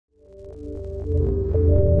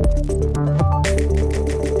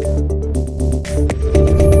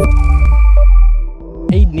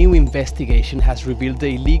investigation has revealed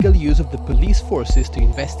the illegal use of the police forces to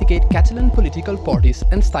investigate Catalan political parties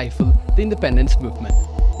and stifle the independence movement.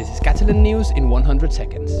 This is Catalan news in 100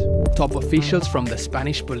 seconds. Top officials from the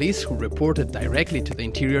Spanish police who reported directly to the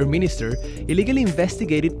Interior Minister illegally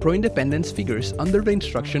investigated pro-independence figures under the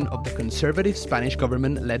instruction of the conservative Spanish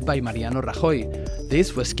government led by Mariano Rajoy.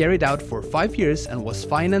 This was carried out for 5 years and was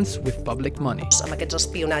financed with public money. Amb aquests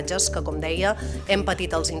espionatges que, com deia, hem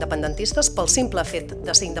patit els independentistes pel simple fet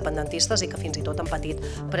de ser independentistes i que fins i tot han patit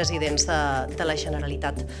presidents de la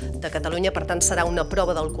Generalitat de Catalunya. Per tant, serà una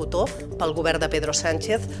prova del cotó pel govern de Pedro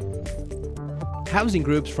Sánchez. Housing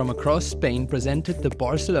groups from across Spain presented the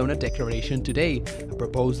Barcelona Declaration today, a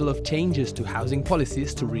proposal of changes to housing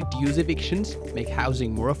policies to reduce evictions, make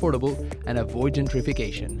housing more affordable and avoid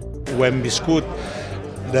gentrification. Ho hem viscut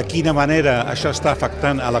de quina manera això està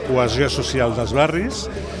afectant a la cohesió social dels barris,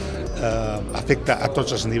 afecta a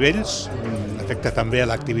tots els nivells, afecta també a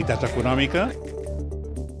l'activitat econòmica.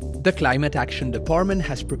 The Climate Action Department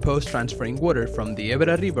has proposed transferring water from the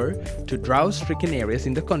Ebra River to drought-stricken areas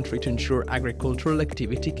in the country to ensure agricultural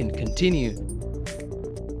activity can continue.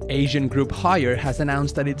 Asian group Haier has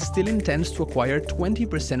announced that it still intends to acquire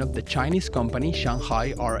 20% of the Chinese company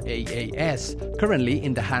Shanghai RAAS, currently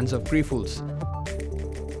in the hands of Grifols.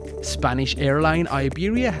 Spanish airline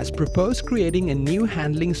Iberia has proposed creating a new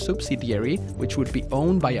handling subsidiary which would be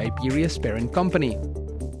owned by Iberia's parent company.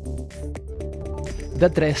 The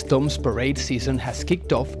Tres Tombs parade season has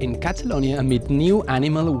kicked off in Catalonia amid new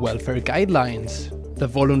animal welfare guidelines. The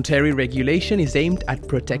voluntary regulation is aimed at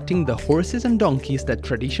protecting the horses and donkeys that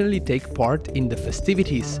traditionally take part in the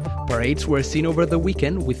festivities. Parades were seen over the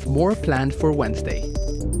weekend with more planned for Wednesday.